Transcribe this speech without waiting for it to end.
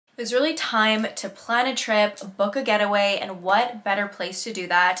It's really time to plan a trip, book a getaway, and what better place to do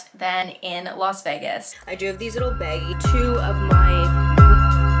that than in Las Vegas. I do have these little baggy, two of my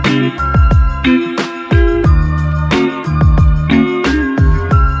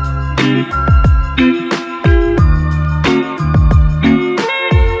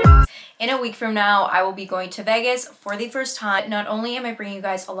In a week from now, I will be going to Vegas for the first time. Not only am I bringing you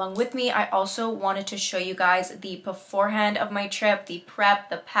guys along with me, I also wanted to show you guys the beforehand of my trip, the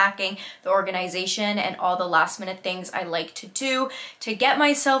prep, the packing, the organization, and all the last minute things I like to do to get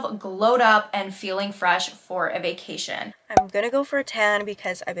myself glowed up and feeling fresh for a vacation. I'm gonna go for a tan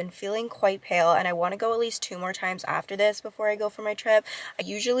because I've been feeling quite pale and I want to go at least 2 more times after this before I go for my trip. I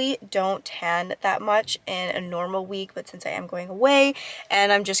usually don't tan that much in a normal week, but since I am going away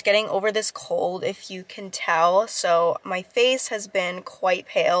and I'm just getting over this cold, if you can tell, so my face has been quite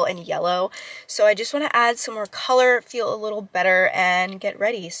pale and yellow, so I just want to add some more color, feel a little better, and get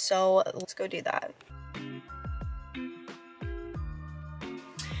ready. So let's go do that.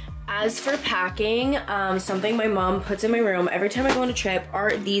 As for packing, something my mom puts in my room every time I go on a trip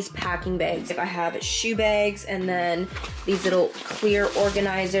are these packing bags. I have shoe bags and then these little clear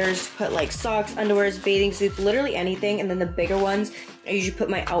organizers to put like socks, underwears, bathing suits, literally anything. And then the bigger ones, I usually put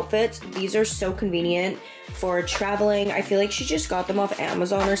my outfits. These are so convenient for traveling. I feel like she just got them off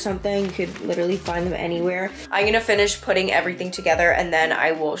Amazon or something. You could literally find them anywhere. I'm gonna finish putting everything together and then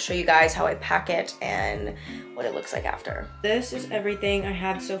I will show you guys how I pack it and what it looks like after. This is everything I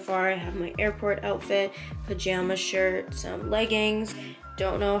have so far. I have my airport outfit, pajama shirt, some leggings.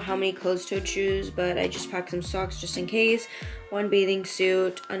 Don't know how many closed-toed shoes, but I just packed some socks just in case. 1 bathing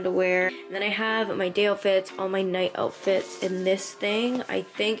suit, underwear. And then I have my day outfits, all my night outfits in this thing. I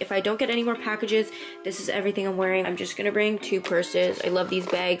think if I don't get any more packages, this is everything I'm wearing. I'm just gonna bring 2 purses. I love these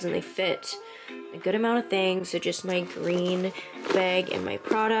bags and they fit a good amount of things. So just my green bag and my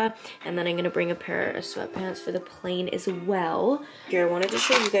Prada, and then I'm gonna bring a pair of sweatpants for the plane as well. Here, I wanted to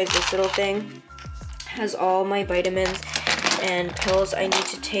show you guys this little thing. It has all my vitamins and pills I need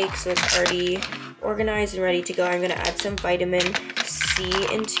to take, so it's already organized and ready to go. I'm gonna add some vitamin C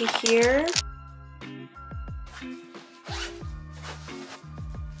into here.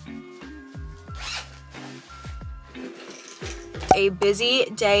 A busy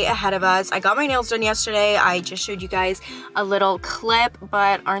day ahead of us. I got my nails done yesterday. I just showed you guys a little clip,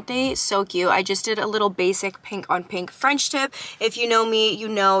 but aren't they so cute? I just did a little basic pink on pink French tip. If you know me, you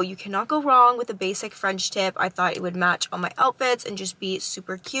know you cannot go wrong with a basic French tip. I thought it would match all my outfits and just be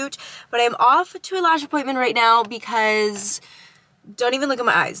super cute. But I'm off to a lash appointment right now because don't even look at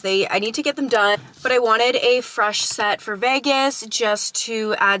my eyes. I need to get them done, but I wanted a fresh set for Vegas just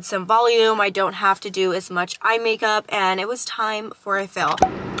to add some volume. I don't have to do as much eye makeup, and it was time for a fill.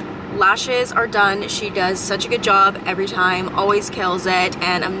 Lashes are done. She does such a good job every time, always kills it,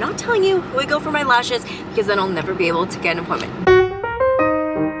 and I'm not telling you who I go for my lashes because then I'll never be able to get an appointment.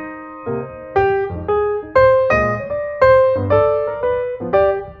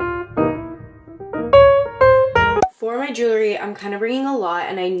 Jewelry, I'm kind of bringing a lot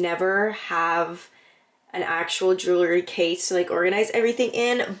and I never have an actual jewelry case to like organize everything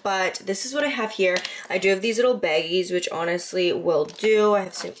in, but this is what I have here. I do have these little baggies, which honestly will do. I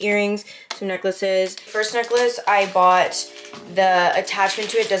have some earrings, some necklaces. First necklace, I bought the attachment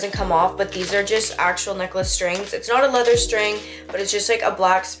to it, doesn't come off, but these are just actual necklace strings. It's not a leather string, but it's just like a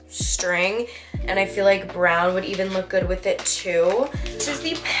black string, and I feel like brown would even look good with it too. This is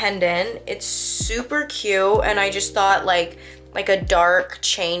the pendant. It's super cute, and I just thought like a dark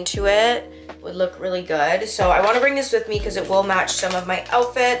chain to it would look really good. So I want to bring this with me because it will match some of my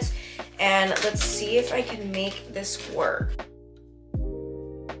outfits, and let's see if I can make this work.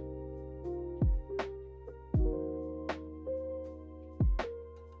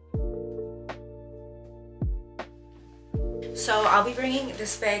 So I'll be bringing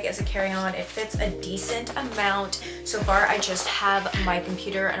this bag as a carry-on. It fits a decent amount. So far, I just have my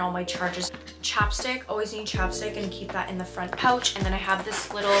computer and all my chargers. Chapstick, always need chapstick, and keep that in the front pouch. And then I have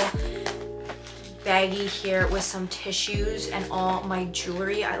this little baggie here with some tissues and all my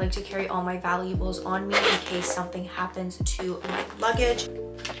jewelry. I like to carry all my valuables on me in case something happens to my luggage.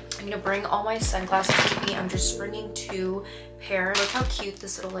 I'm gonna bring all my sunglasses with me. I'm just bringing 2 pairs. Look how cute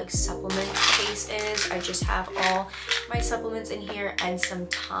this little like supplement case is. I just have all my supplements in here and some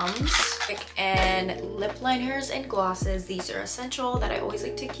Tums and lip liners and glosses. These are essential that I always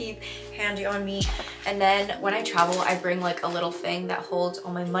like to keep handy on me. And then when I travel, I bring like a little thing that holds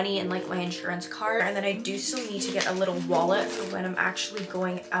all my money and like my insurance card. And then I do still need to get a little wallet for when I'm actually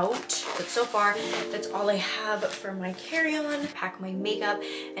going out. But so far, that's all I have for my carry-on. Pack my makeup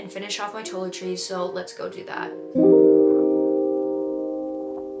and finish off my toiletries. So let's go do that.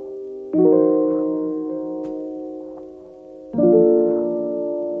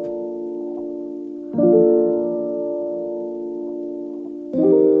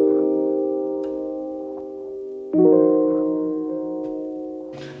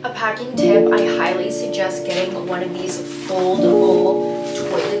 A packing tip, I highly suggest getting one of these foldable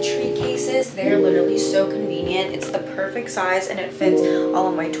toiletry cases. They're literally so convenient. It's the perfect size and it fits all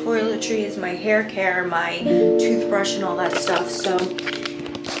of my toiletries, my hair care, my toothbrush and all that stuff. So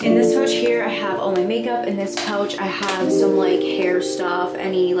in this pouch here, I have all my makeup. In this pouch, I have some like hair stuff,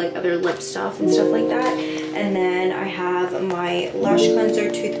 any like other lip stuff and stuff like that. And then I have my lash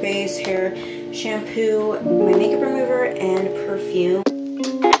cleanser, toothpaste, hair shampoo, my makeup remover, and perfume.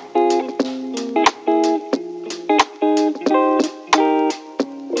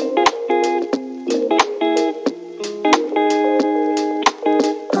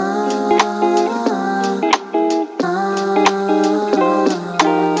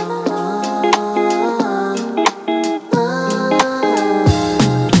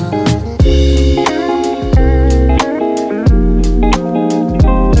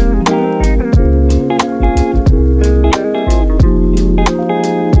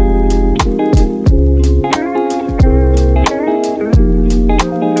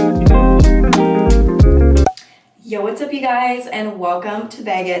 What's up, you guys, and welcome to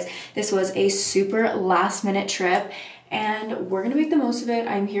Vegas. This was a super last minute trip and we're gonna make the most of it.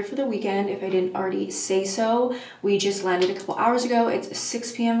 I'm here for the weekend if I didn't already say so. We just landed a couple hours ago. It's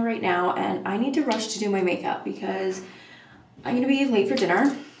 6 p.m. right now and I need to rush to do my makeup because I'm gonna be late for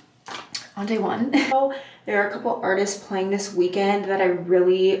dinner on day one. So there are a couple artists playing this weekend that I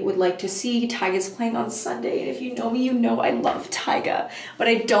really would like to see. Tyga's playing on Sunday, and if you know me, you know I love Tyga, but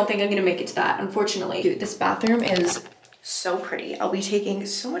I don't think I'm gonna make it to that, unfortunately. Dude, this bathroom is so pretty. I'll be taking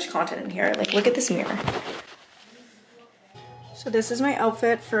so much content in here. Like, look at this mirror. So this is my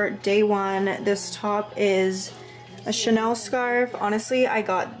outfit for day one. This top is a Chanel scarf. Honestly,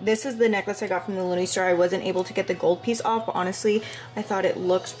 this is the necklace I got from the Looney Store. I wasn't able to get the gold piece off, but honestly, I thought it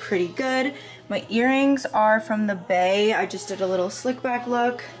looked pretty good. My earrings are from the Bay. I just did a little slick back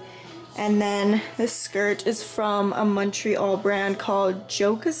look. And then this skirt is from a Montreal brand called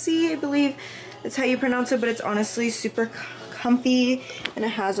Jocasy, I believe that's how you pronounce it, but it's honestly super comfy and it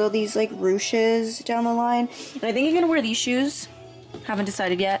has all these like ruches down the line. And I think I'm gonna wear these shoes. Haven't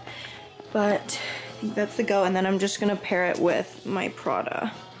decided yet, but I think that's the go. And then I'm just gonna pair it with my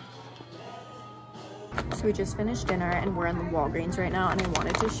Prada. So we just finished dinner and we're in the Walgreens right now, and I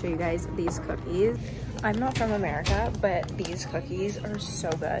wanted to show you guys these cookies. I'm not from America, but these cookies are so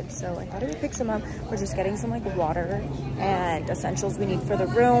good. So I thought I would pick some up. We're just getting some like water and essentials we need for the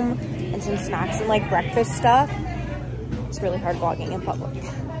room and some snacks and like breakfast stuff. It's really hard vlogging in public.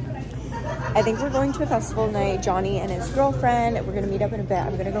 I think we're going to a festival tonight. Johnny and his girlfriend. We're gonna meet up in a bit.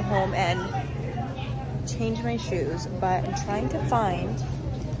 I'm gonna go home and change my shoes, but I'm trying to find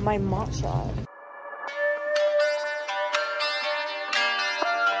my matcha.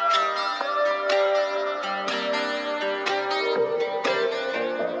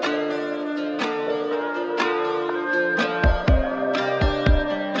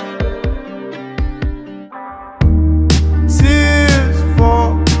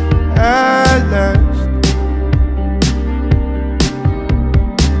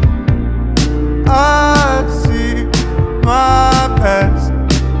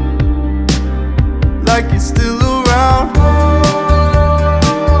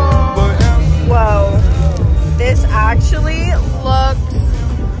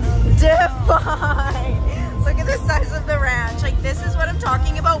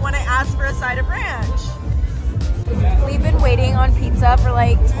 For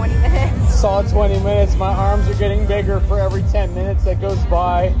like 20 minutes. Saw 20 minutes. My arms are getting bigger for every 10 minutes that goes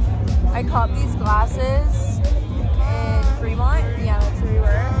by. I caught these glasses in Fremont. Yeah, that's where we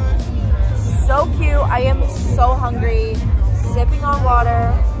were. So cute. I am so hungry. Sipping on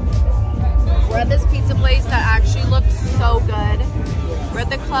water. We're at this pizza place that actually looks so good. We're at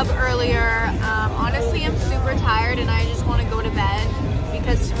the club earlier. Honestly, I'm super tired and I just want to go to bed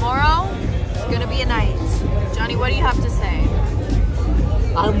because tomorrow is going to be a night. Johnny, what do you have to say?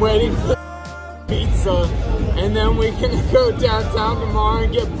 I'm waiting for pizza, and then we can go downtown tomorrow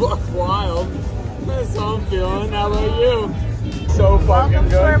and get buck wild. That's how I'm feeling. How about you? So fucking Welcome good. Welcome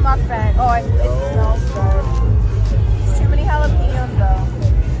to our mukbang. Oh, it smells good. It's too many jalapenos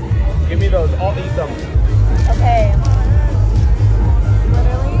though. Give me those. I'll eat them. Okay.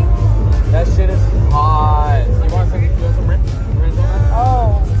 Literally. That shit is hot. You want some ranch on that?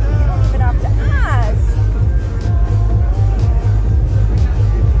 Oh, you don't even have to ask.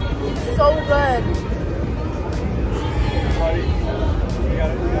 So good.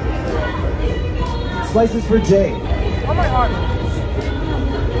 Slices for Jay. Oh my god.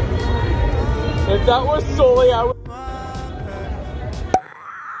 If that was solely, I would.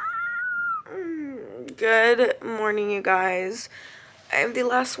 Good morning, you guys. I am the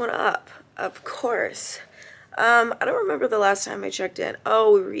last one up, of course. I don't remember the last time I checked in.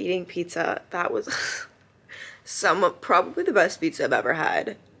 Oh, we were eating pizza. That was probably the best pizza I've ever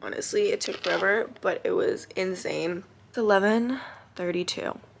had. Honestly, it took forever, but it was insane. It's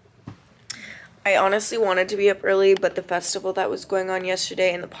 11:32. I honestly wanted to be up early, but the festival that was going on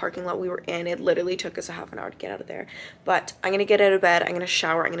yesterday in the parking lot we were in, it literally took us a half an hour to get out of there. But I'm gonna get out of bed, I'm gonna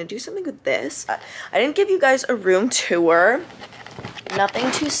shower, I'm gonna do something with this. I didn't give you guys a room tour.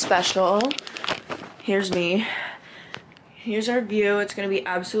 Nothing too special. Here's me. Here's our view. It's gonna be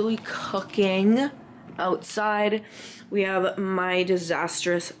absolutely cooking outside. We have my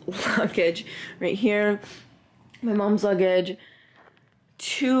disastrous luggage right here. My mom's luggage.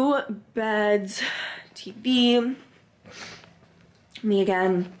 2 beds, TV, me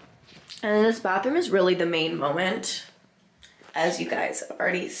again. And then this bathroom is really the main moment. As you guys have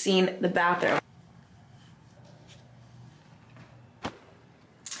already seen the bathroom.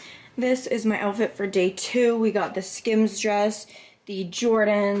 This is my outfit for day 2. We got the Skims dress, the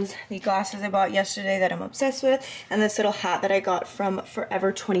Jordans, the glasses I bought yesterday that I'm obsessed with, and this little hat that I got from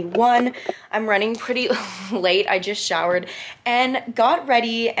Forever 21. I'm running pretty late. I just showered and got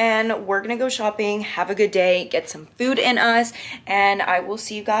ready, and we're gonna go shopping, have a good day, get some food in us, and I will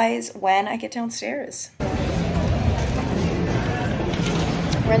see you guys when I get downstairs.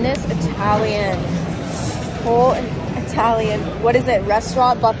 We're in this Italian, what is it,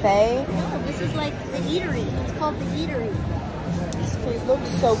 restaurant buffet? No, this is like the eatery. It's called the eatery. This food looks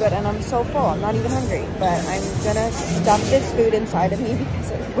so good and I'm so full. I'm not even hungry, but I'm gonna stuff this food inside of me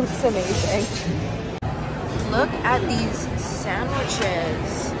because it looks amazing. Look at these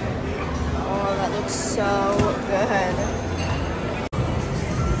sandwiches. Oh, that looks so good.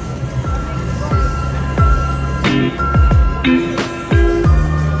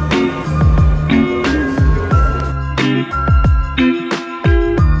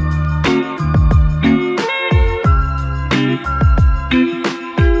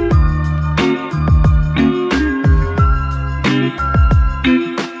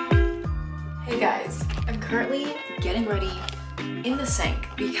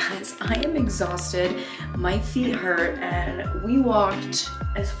 Exhausted, my feet hurt, and we walked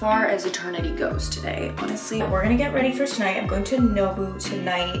as far as eternity goes today, honestly. We're gonna get ready for tonight. I'm going to Nobu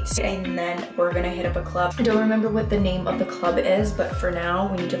tonight, and then we're gonna hit up a club. I don't remember what the name of the club is, but for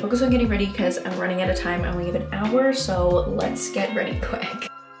now, we need to focus on getting ready because I'm running out of time. I only have an hour, so let's get ready quick.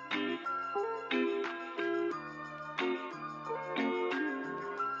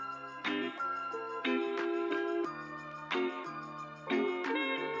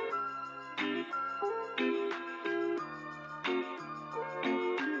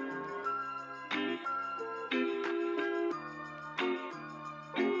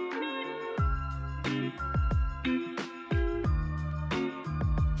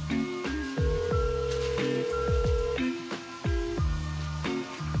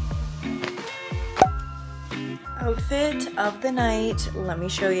 Outfit of the night, let me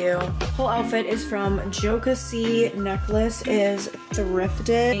show you. Whole outfit is from Jokasi, necklace is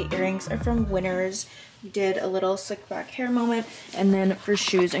thrifted, earrings are from Winners. Did a little slick back hair moment, and then for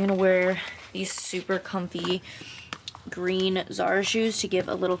shoes, I'm gonna wear these super comfy green Zara shoes to give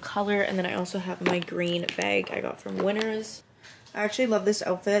a little color, and then I also have my green bag I got from Winners. I actually love this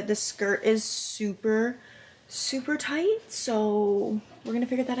outfit. The skirt is super tight, so we're gonna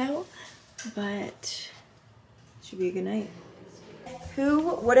figure that out, but should be a good night.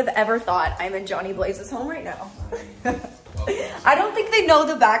 Who would have ever thought I'm in Johnny Blaze's home right now? I don't think they know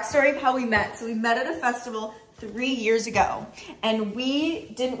the backstory of how we met. So we met at a festival 3 years ago, and we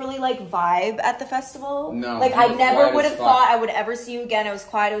didn't really like vibe at the festival. No. Like I never would have thought I would ever see you again. I was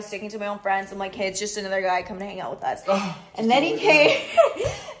quiet. I was sticking to my own friends. I'm like, hey, it's just another guy coming to hang out with us. And then he came,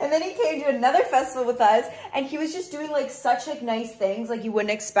 and then he came to another festival with us, and he was just doing like such like nice things like you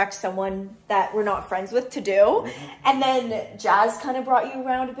wouldn't expect someone that we're not friends with to do. And then Jazz kind of brought you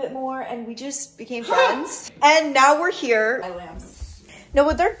around a bit more, and we just became friends. And now we're here. No,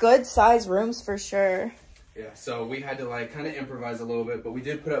 but they're good size rooms for sure. Yeah, so we had to like kind of improvise a little bit, but we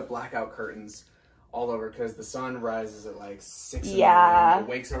did put up blackout curtains all over because the sun rises at like 6 in the morning. It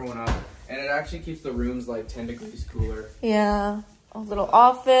wakes everyone up, and it actually keeps the rooms like 10 degrees cooler. Yeah, a little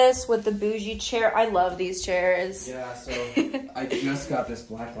office with the bougie chair. I love these chairs. Yeah, so I just got this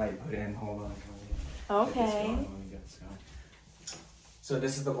black light put in. Hold on. Okay. So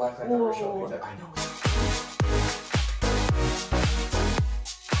this is the black light that we're showing you. I know.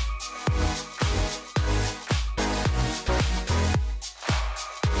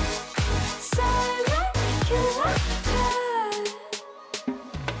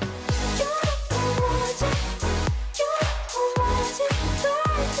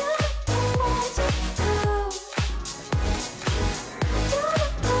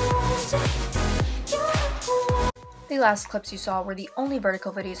 last clips you saw were the only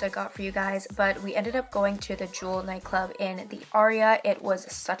vertical videos I got for you guys, but we ended up going to the Jewel nightclub in the Aria. It was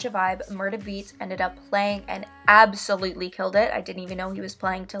such a vibe. Murda Beats ended up playing and absolutely killed it. I didn't even know he was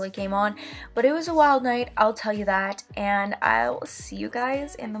playing till he came on, but it was a wild night, I'll tell you that, and I'll see you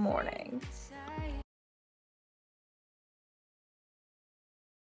guys in the morning.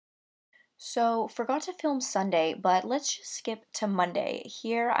 So, forgot to film Sunday, but let's just skip to Monday.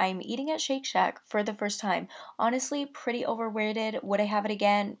 Here, I'm eating at Shake Shack for the first time. Honestly, pretty overrated. Would I have it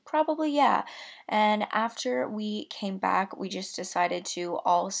again? Probably, yeah. And after we came back, we just decided to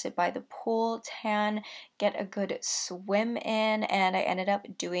all sit by the pool, tan, get a good swim in, and I ended up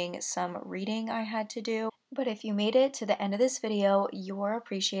doing some reading I had to do. But if you made it to the end of this video, you're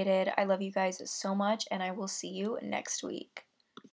appreciated. I love you guys so much, and I will see you next week.